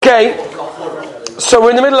Okay, so we're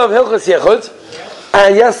in the middle of Hilchos Yechud,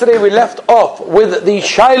 and yesterday we left off with the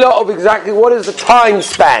shaila of exactly what is the time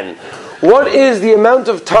span. What is the amount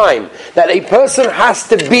of time that a person has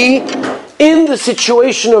to be in the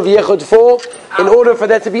situation of Yechud for in order for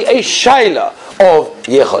there to be a shaila of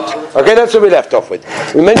Yechud? Okay, that's what we left off with.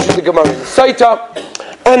 We mentioned the Gemara Saita,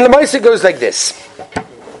 and the Maisa goes like this.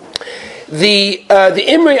 The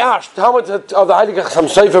Imrei Ash, the Talmud of the Heilige Chassam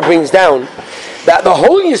Sofer brings down that the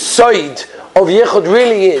whole Yesod of Yechud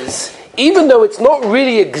really is, even though it's not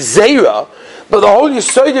really a Gzeira, but the whole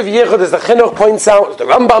Yesod of Yechud, as the Chinuch points out, as the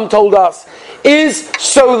Rambam told us, is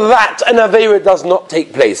so that an Aveira does not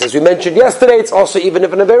take place. As we mentioned yesterday, it's also even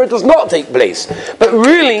if an Aveira does not take place. But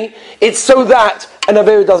really, it's so that an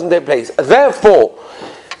Aveira doesn't take place. Therefore,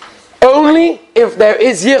 only if there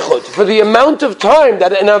is Yichud for the amount of time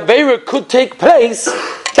that an Aveira could take place,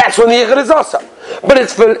 that's when the Yichud is awesome. But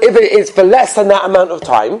if it is for less than that amount of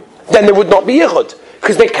time, then there would not be Yichud,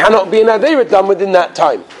 because there cannot be an Aveira done within that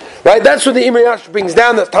time. Right? That's what the Imrei Ash brings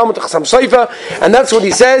down, that's Talmud Chassam Sofer, and that's what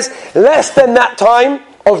he says, less than that time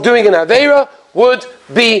of doing an Aveira would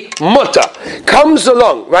be mutter. Comes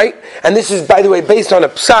along, right? And this is, by the way, based on a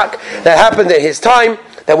psak that happened at his time.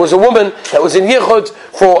 There was a woman that was in Yichud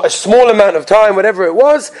for a small amount of time, whatever it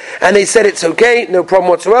was, and they said it's okay, no problem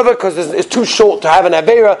whatsoever, because it's too short to have an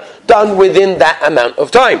Aveira done within that amount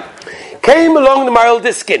of time. Came along the Maral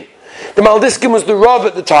Diskin. The Maral Diskin was the Rav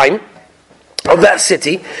at the time of that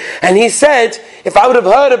city, and he said, if I would have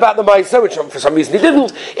heard about the Maisa, which for some reason he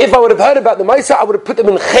didn't, if I would have heard about the Maisa, I would have put them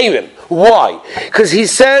in Chayrim. Why? Because he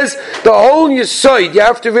says, the whole Yesod, you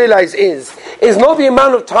have to realize, is not the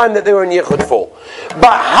amount of time that they were in Yichud for,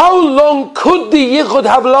 but how long could the Yichud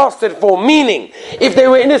have lasted for? Meaning, if they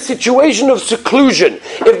were in a situation of seclusion,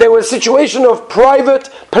 if they were a situation of private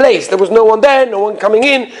place, there was no one there, no one coming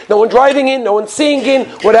in, no one driving in, no one seeing in,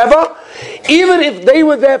 whatever, even if they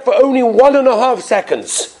were there for only 1.5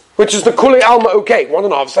 seconds, which is the Kulei Alma, okay,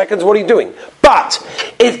 1.5 seconds, what are you doing? But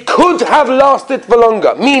it could have lasted for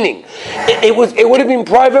longer, meaning it would have been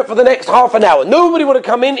private for the next half an hour. Nobody would have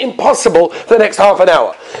come in, impossible for the next half an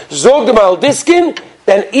hour. Zog the Maral Diskin,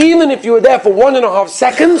 then even if you were there for 1.5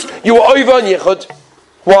 seconds, you were over on Yichud.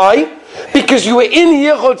 Why? Because you were in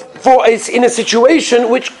Yichud in a situation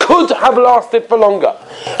which could have lasted for longer.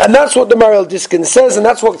 And that's what the Maral Diskin says, and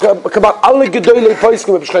that's what Kabbat alle Gedolei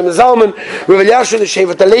Poskim, Reb Shlomo Zalman, Reb Elyashiv, the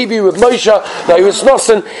Shevet HaLevi, Reb Moshe, the Iris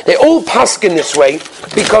Nosson, they all paskin this way,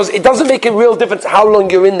 because it doesn't make a real difference how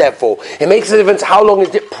long you're in there for. It makes a difference how long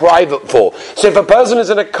is it private for. So if a person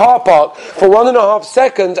is in a car park for 1.5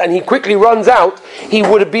 seconds and he quickly runs out, he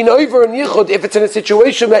would have been over in Yichud if it's in a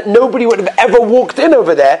situation that nobody would have ever walked in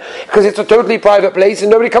over there, because it's a totally private place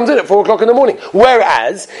and nobody comes in at 4 o'clock in the morning.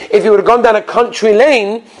 Whereas, if you would have gone down a country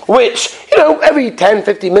lane, which, every 10,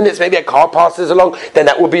 15 minutes maybe a car passes along, then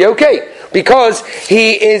that would be okay, because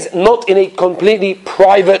he is not in a completely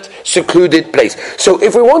private, secluded place. So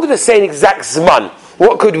if we wanted to say an exact zman,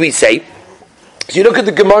 what could we say? So you look at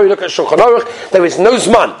the Gemara, you look at Shulchan Aruch, there is no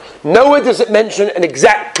zman. Nowhere does it mention an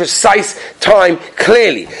exact, precise time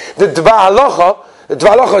clearly. The Dvar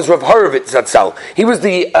Halacha is Rav Horovitz Zatzal. He was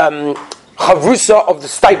the Chavrusa of the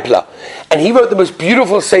Stipler, and he wrote the most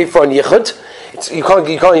beautiful sefer on Yichud. You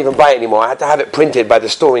can't even buy it anymore. I had to have it printed by the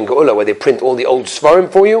store in Geula where they print all the old Svarim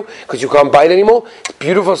for you, because you can't buy it anymore. It's a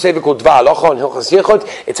beautiful sefer called Dvar Halacha on Hilchos Yichud.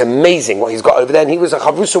 It's amazing what he's got over there, and he was a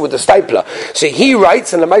Chavrusa with the Stipler. So he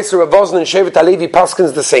writes, and the Meister Rav Vozner and Shevet HaLevi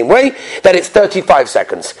paskins the same way, that it's 35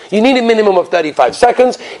 seconds. You need a minimum of 35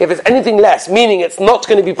 seconds. If it's anything less, meaning it's not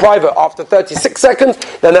going to be private after 36 seconds,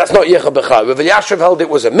 then that's not Yichud B'chal. Rav Elyashiv held it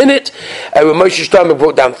was a minute. Rav Moshe Shlomo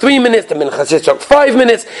brought down 3 minutes. The Minchas Yitzchak 5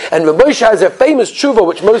 minutes. And Rav Moshe has a famous tshuva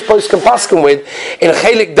which most posts can paskin with in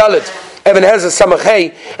Chelik Dalet Even Hezer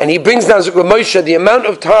Samachei, and he brings down Rav Moshe the amount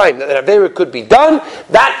of time that an Avera could be done.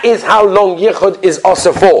 That is how long Yichud is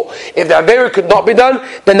also for. If the Avera could not be done,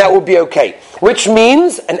 then that would be okay. Which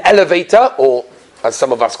means an elevator, or as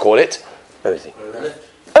some of us call it, a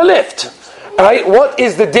lift. Right? What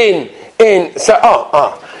is the din in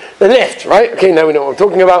the lift, right? Okay, now we know what I'm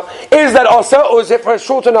talking about. Is that also, or is it for a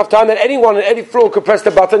short enough time that anyone on any floor could press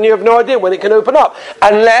the button and you have no idea when it can open up?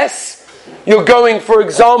 Unless you're going, for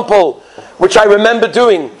example, which I remember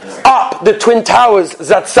doing, up the Twin Towers,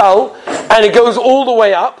 Zatzal, and it goes all the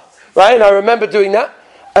way up, right? And I remember doing that.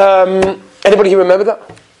 Anybody here remember that?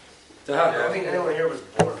 I think anyone here was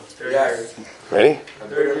born. Yes. Ready?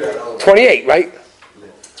 28, right?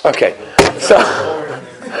 Okay. So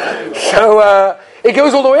it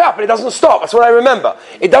goes all the way up, but it doesn't stop. That's what I remember.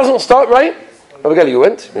 It doesn't stop, right? You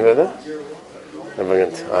went? You were there? Never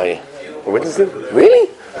went. You witnessed it? Really?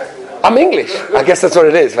 I'm English. I guess that's what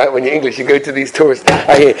it is, right? When you're English, you go to these tours.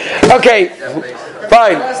 I hear. Okay,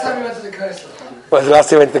 fine. Last time we went to the coastal. Was the last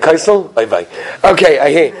time you went to the coastal? Bye. Okay, I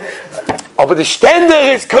hear. Aber the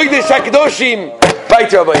Ständer is Kodesh HaKadoshim.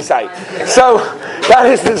 Weiter, Rabbi Isai. So, that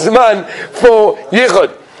is the Zman for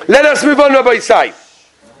Yichud. Let us move on, Rabbi Isai.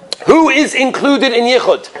 Who is included in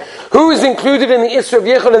Yichud? Who is included in the Isra of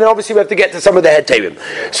Yichud? And then obviously we have to get to some of the Heterim.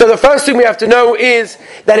 So the first thing we have to know is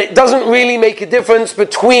that it doesn't really make a difference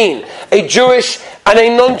between a Jewish and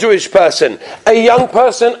a non-Jewish person, a young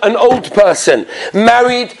person, an old person,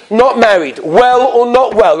 married, not married, well or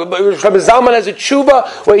not well. Rabbi Zalman has a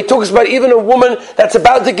tshuva where he talks about even a woman that's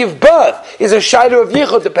about to give birth is a shayla of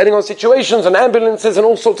Yichud, depending on situations and ambulances and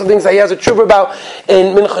all sorts of things that he has a tshuva about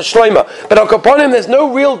in Mincha Shloima. But upon him, there's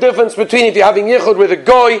no real difference between if you're having Yichud with a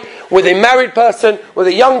goy, with a married person, with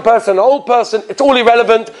a young person, an old person. It's all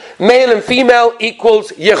irrelevant. Male and female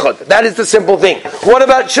equals Yichud. That is the simple thing. What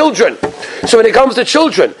about children? So when it comes to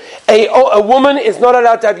children, a woman is not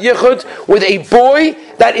allowed to have Yichud with a boy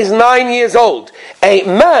that is 9 years old. A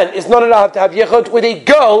man is not allowed to have Yichud with a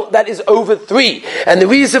girl that is over 3. And the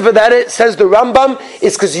reason for that, it says the Rambam,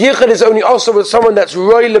 is because Yichud is only also with someone that's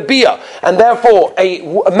Roy Labiyah. And therefore, a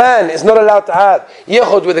man is not allowed to have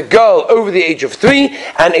Yichud with a girl over the age of 3,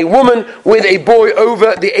 and a woman with a boy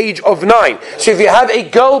over the age of 9. So if you have a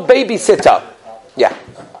girl babysitter, yeah.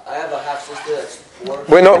 I have a half-sister that's 4.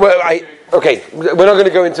 We're not going to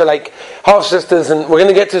go into like half sisters, and we're going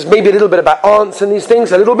to get to maybe a little bit about aunts and these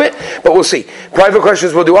things a little bit, but we'll see. Private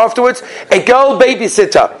questions we'll do afterwards. A girl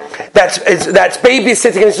babysitter that's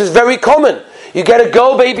babysitting, and this is very common. You get a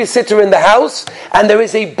girl babysitter in the house, and there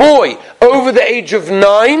is a boy over the age of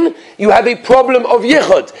 9, you have a problem of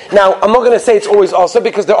yichud. Now, I'm not going to say it's always also,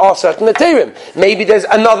 because there are certain heterim. Maybe there's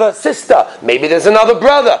another sister, maybe there's another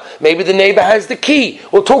brother, maybe the neighbor has the key.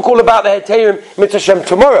 We'll talk all about the heterim mitzvah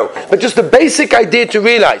tomorrow. But just the basic idea to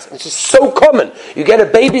realize, it's just so common. You get a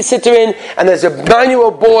babysitter in, and there's a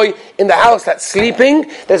 9-year-old boy in the house that's sleeping,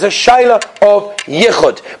 there's a shayla of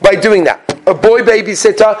yichud by doing that. A boy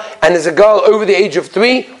babysitter, and there's a girl over the age of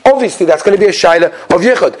 3, obviously that's going to be a shayla of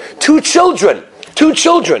yichud. Two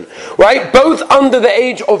children, right? Both under the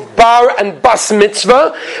age of bar and bas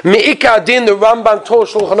mitzvah. Me'ikar din, the Rambam, Torah,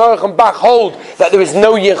 Shulchan Aruch, and Bach hold that there is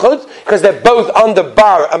no yichud because they're both under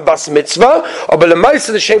bar and bas mitzvah. Or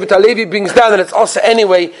Belamaisa, the Shevet HaLevi brings down that it's also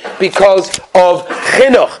anyway because of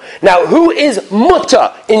chinuch. Now, who is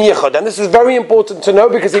mutter in yichud? And this is very important to know,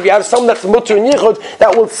 because if you have someone that's mutter in yichud,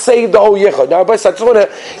 that will save the whole yichud. Now, I just want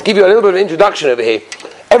to give you a little bit of introduction over here.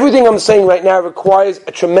 Everything I'm saying right now requires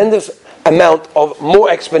a tremendous amount of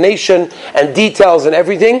more explanation and details and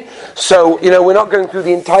everything. So, we're not going through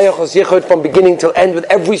the entire Chos Yichud from beginning till end with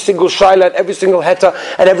every single shayla, and every single heta,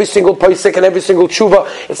 and every single posek, and every single tshuva.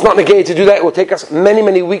 It's not negated to do that. It will take us many,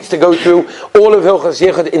 many weeks to go through all of Hilchos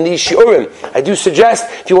Yichud in these shiurim. I do suggest,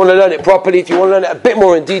 if you want to learn it properly, if you want to learn it a bit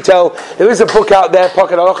more in detail, there is a book out there,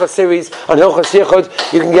 Pocket Halacha series on Hilchos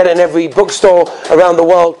Yichud. You can get it in every bookstore around the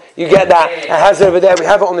world. You get that. It has it over there. We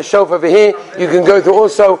have it on the shelf over here. You can go through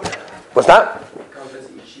also. What's that?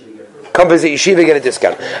 Come visit Yeshiva, get a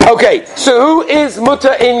discount. Okay, so who is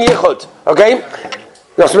mutter in Yichud? Okay?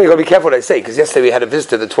 Now, somebody got to be careful what I say, because yesterday we had a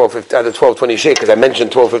visitor at the 12:20 shir, because I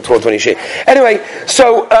mentioned 12:20 shir. Anyway,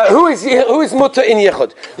 so who is mutter in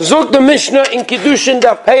Yichud? Zog the Mishnah in Kiddushin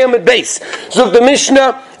daf peyam at base. Zog the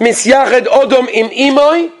Mishnah misyached odom im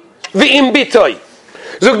imoy v'im bitoy.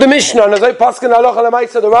 Zog the Mishnah, and as I paskin halacha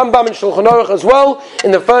l'maisa, the Rambam and Shulchan Aruch as well,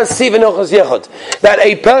 in the first Sivan Hilchos Yichud, that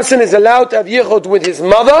a person is allowed to have Yichud with his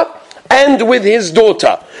mother and with his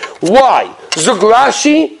daughter. Why? Zog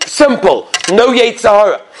Rashi, simple, no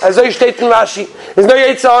Yetzirah. As I state in Rashi, there's no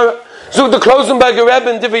Yetzirah. Zog the Klosenberger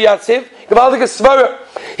Rebbe in Divrei Yatziv, gewaltige Svara.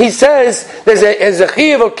 He says there's a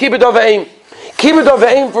chiyuv of kibbud of aim. Kibbud of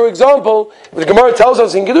aim, for example, the Gemara tells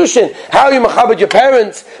us in Kedushin, how you machabed your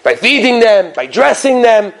parents? By feeding them, by dressing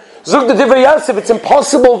them. Zug the Divrei Yosef, it's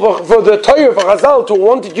impossible for the Torah, for Chazal, to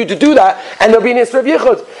wanted you to do that, and there'll be an Isra of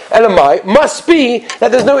Yichud. Elamai must be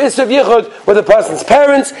that there's no Isra of Yichud with a person's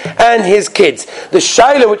parents and his kids. The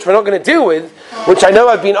Shaila, which we're not going to deal with, which I know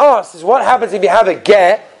I've been asked, is what happens if you have a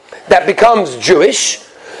ger that becomes Jewish.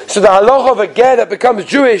 So the halacha of a ger that becomes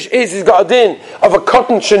Jewish is he's got a din of a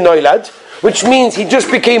cotton shenoilad, which means he just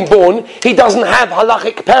became born, he doesn't have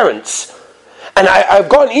halachic parents. And I've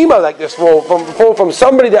got an email like this from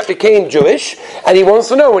somebody that became Jewish, and he wants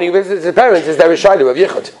to know when he visits his parents, is there a shayla of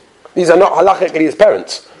yichud? These are not halachically his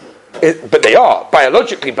parents. But they are,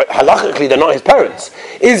 biologically, but halachically they're not his parents.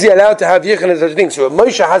 Is he allowed to have yichud and such things? So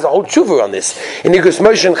Moshe has a whole tshuva on this. In Igus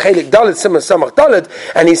Moshe and Chelik Dalet, Simon Samach Dalet,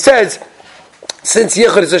 and he says Since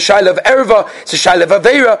Yichud is a shaila of erva, it's a shaila of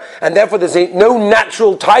aveira, and therefore there's no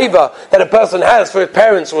natural taiva that a person has for his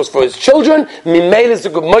parents or for his children. Mimel is a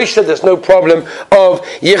good Moshe. There's no problem of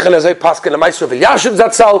Yichud as a paskin a ma'aser of Yashiv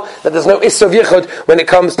Zatzal, that there's no issa of Yichud when it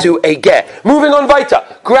comes to a ger. Moving on weiter,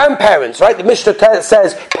 grandparents, right? The Mishnah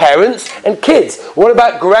says parents and kids. What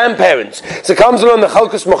about grandparents? So it comes along the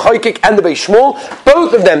Chalkus Mechoikik and the Beis Shmuel.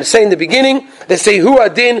 Both of them say in the beginning, they say hu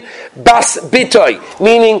adin bas bitoy,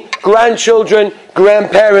 meaning grandchildren,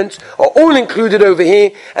 grandparents are all included over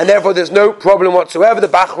here, and therefore there's no problem whatsoever. The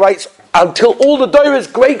Bach writes, until all the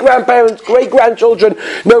doiras, great-grandparents, great-grandchildren,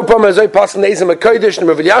 no problem. As I pass on the Ezra Kodesh and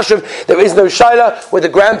Rav Elyashiv, there is no shaila with a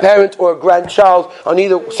grandparent or a grandchild on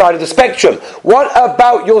either side of the spectrum. What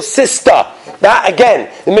about your sister? That, again,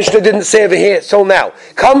 the Mishnah didn't say over here till now.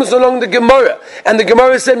 Comes along the Gemara, and the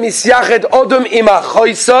Gemara said, Misyached odom ima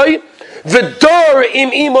choisoi, v'dor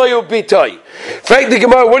im imoyu bitoy. Frank the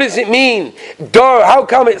Gemara, what does it mean? Dor, how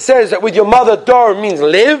come it says that with your mother dor means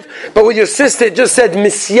live, but with your sister it just said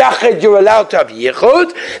misyached, you're allowed to have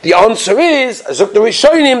yichud? The answer is, Azuk the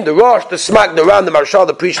Rishonim, the Rosh, the Smak, the Ram, the Marshal,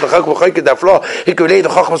 the Priest, the Chak, the Chayk, the Flo, Hikulei, the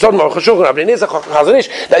Chachmasod, the Chashuk, the Abnei, the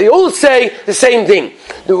Chazanish, that they all say the same thing.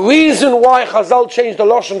 The reason why Chazal changed the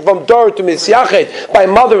Lashon from dor to misyached by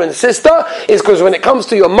mother and sister is because when it comes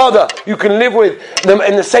to your mother, you can live with them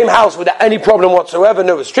in the same house without any problem whatsoever,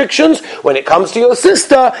 no restrictions. When it comes to your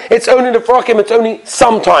sister, it's only the frokim, it's only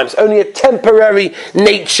sometimes, only a temporary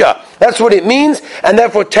nature. That's what it means, and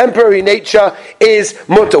therefore temporary nature is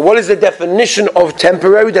mutter. What is the definition of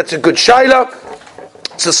temporary? That's a good shaila.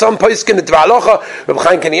 So some poskim, the Dva'alocha, Reb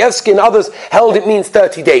Chaim Kanievsky and others held it means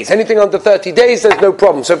 30 days. Anything under 30 days, there's no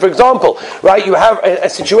problem. So for example, right, you have a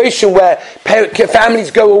situation where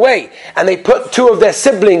families go away and they put two of their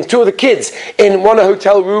siblings, two of the kids, in one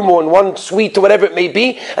hotel room or in one suite or whatever it may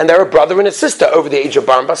be, and they're a brother and a sister over the age of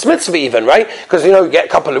bar and bas mitzvah even, right? Because you get a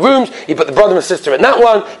couple of rooms, you put the brother and sister in that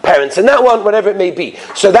one, parents in that one, whatever it may be.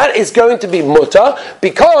 So that is going to be mutter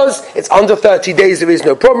because it's under 30 days, there is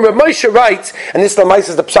no problem. Rav Moshe writes, and this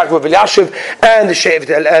is the Psak of Elyashiv and the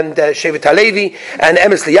Shevet Halevi and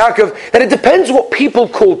Emes Liyakov, that it depends what people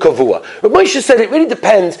call kavua. But Moshe said it really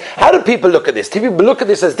depends. How do people look at this? Do people look at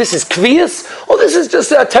this as this is kviyas, or this is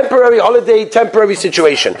just a temporary holiday, temporary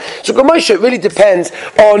situation? So Moshe, it really depends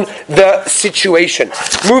on the situation.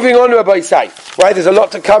 Moving on to Rabbi Isai, right? There's a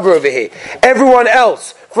lot to cover over here. Everyone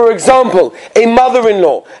else, for example, a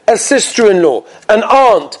mother-in-law, a sister-in-law, an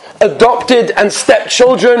aunt, adopted and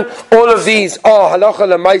stepchildren, all of these are halacha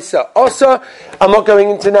lemaisa osa. I'm not going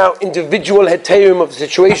into now individual heterim of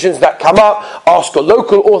situations that come up. Ask a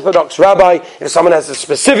local Orthodox rabbi if someone has a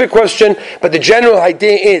specific question, but the general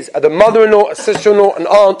idea is the mother-in-law, a sister-in-law, an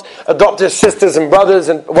aunt, adopted sisters and brothers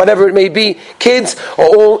and whatever it may be, kids are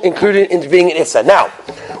all included in being an issa. Now,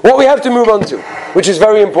 what we have to move on to, which is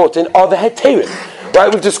very important, are the heterim. Right,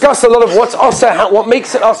 we've discussed a lot of what's asa, what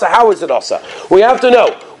makes it asa, how is it asa. We have to know,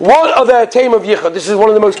 what are the heterim of yichud? This is one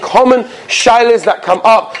of the most common shilas that come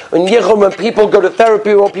up in yichud when people go to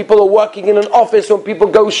therapy, or people are working in an office, or people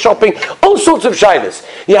go shopping, all sorts of shilas.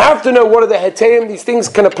 You have to know what are the heterim. These things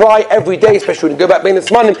can apply every day, especially when you go back bein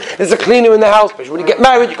manim. There's a cleaner in the house, especially when you get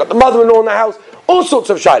married, you've got the mother-in-law in the house, all sorts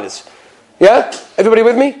of shilas. Yeah? Everybody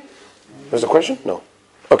with me? There's a question? No.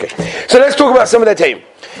 Okay. So let's talk about some of the heterim.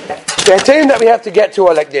 The heterim that we have to get to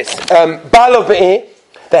are like this. Baal of Be'eh,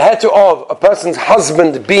 the heter of a person's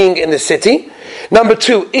husband being in the city. Number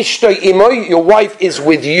 2, Ishtoi Imoy, your wife is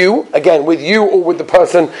with you. Again, with you or with the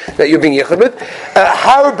person that you're being yichud with.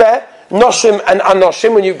 Harbe, Noshim and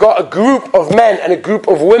Anoshim, when you've got a group of men and a group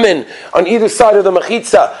of women on either side of the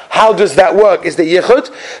mechitza, how does that work? Is the yichud?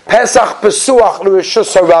 Pesach Pesuach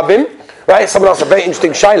L'Rishus HaRabim. Right? Someone else, a very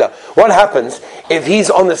interesting shaila. What happens if he's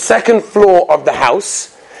on the second floor of the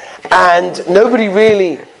house and nobody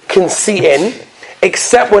really can see in,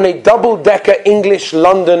 except when a double-decker English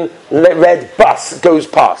London red bus goes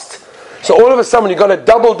past? So all of a sudden you've got a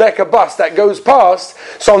double-decker bus that goes past,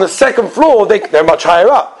 so on the second floor they're much higher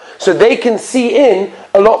up. So they can see in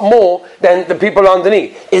a lot more than the people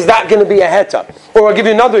underneath. Is that going to be a heta? Or I'll give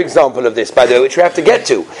you another example of this, by the way, which we have to get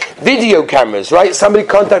to. Video cameras, right? Somebody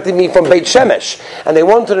contacted me from Beit Shemesh, and they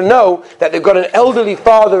wanted to know that they've got an elderly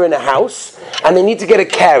father in a house, and they need to get a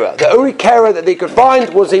carer. The only carer that they could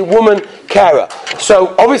find was a woman carer.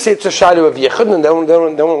 So obviously it's a shiloh of yichud, and no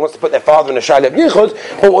one wants to put their father in a shiloh of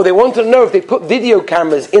yichud, but what they wanted to know, if they put video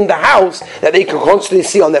cameras in the house that they can constantly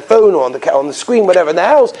see on their phone or on the screen, whatever in the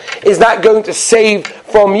house, is that going to save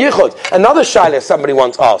from yichud? Another shiloh somebody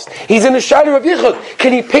once asked. He's in a shiloh of yichud.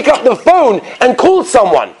 Can he pick up the phone and call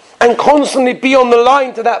someone? and constantly be on the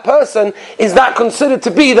line to that person, is that considered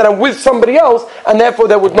to be that I'm with somebody else, and therefore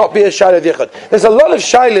there would not be a shayla of yichud? There's a lot of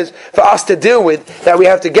shaylas for us to deal with that we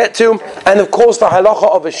have to get to, and of course the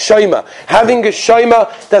halacha of a shomer. Having a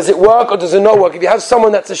shomer, does it work or does it not work? If you have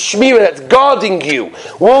someone that's a shmira, that's guarding you,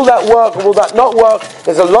 will that work or will that not work?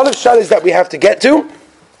 There's a lot of shaylas that we have to get to.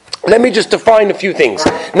 Let me just define a few things.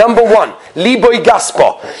 Number one, liboy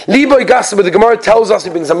gaspa. Liboy gaspa, the Gemara tells us,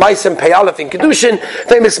 it brings a maisa and peyalef in Kedushin,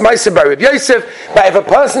 famous maisa by Rabbi Yosef, but if a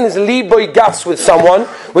person is liboy gas with someone,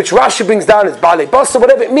 which Rashi brings down as balei basa,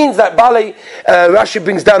 whatever it means that balei, Rashi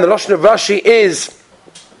brings down, the Lashon of Rashi is,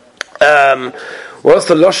 what's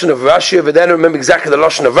the Lashon of Rashi over there? I don't remember exactly the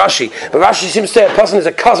Lashon of Rashi. But Rashi seems to say a person is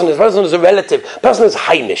a cousin, a person is a relative, a person is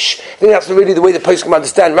haimish. I think that's really the way the post can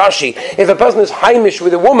understand Rashi. If a person is haimish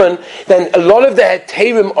with a woman, then a lot of the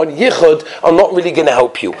heterim on yichud are not really going to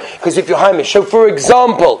help you. Because if you're haimish, so for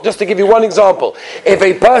example, just to give you one example, if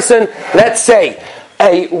a person, let's say,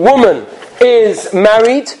 a woman is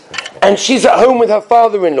married and she's at home with her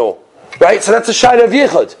father-in-law, right? So that's a shayla of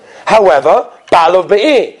yichud. However, Baal of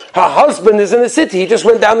Be'ir, her husband is in the city, he just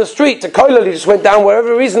went down the street to Koilel, he just went down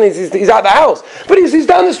wherever reason he's out the house. But he's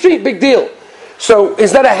down the street, big deal. So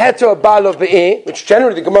is that a heter of Baal of Be'ir, which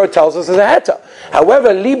generally the Gemara tells us is a heter. However,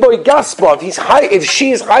 Liboy Gaspar, if she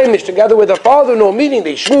is chaimish together with her father-in-law, meaning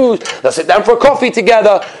they shmooze, they'll sit down for a coffee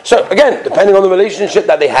together. So again, depending on the relationship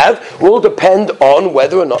that they have, will depend on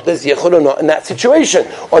whether or not there's yichud or not in that situation,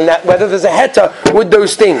 on that whether there's a heter with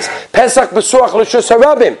those things. Pesach b'suach l'shus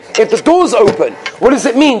harabim. If the door's open, what does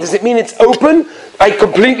it mean? Does it mean it's open? Like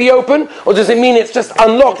completely open, or does it mean it's just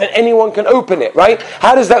unlocked and anyone can open it, right?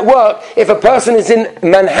 How does that work if a person is in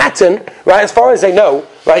Manhattan, right, as far as they know,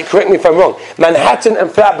 right, correct me if I'm wrong, Manhattan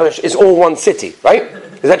and Flatbush is all one city, right?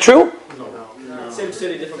 Is that true? No. Same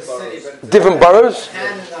city, different boroughs. Different boroughs?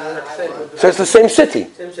 So it's the same city?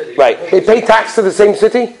 Right. They pay tax to the same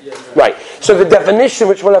city? Right. So the definition,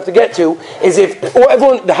 which we'll have to get to, is if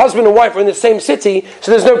everyone, the husband and wife are in the same city,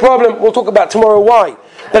 so there's no problem, we'll talk about tomorrow why.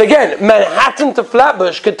 But again, Manhattan to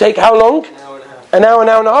Flatbush could take how long? An hour and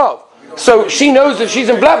a half. So she knows that she's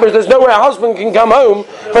in Flatbush, there's no way her husband can come home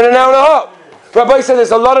for an hour and a half. Rabbi said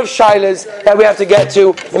there's a lot of shaylas that we have to get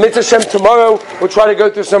to. In Mitzvah Shem tomorrow, we'll try to go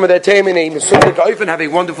through some of their teim in a Masud Have a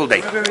wonderful day.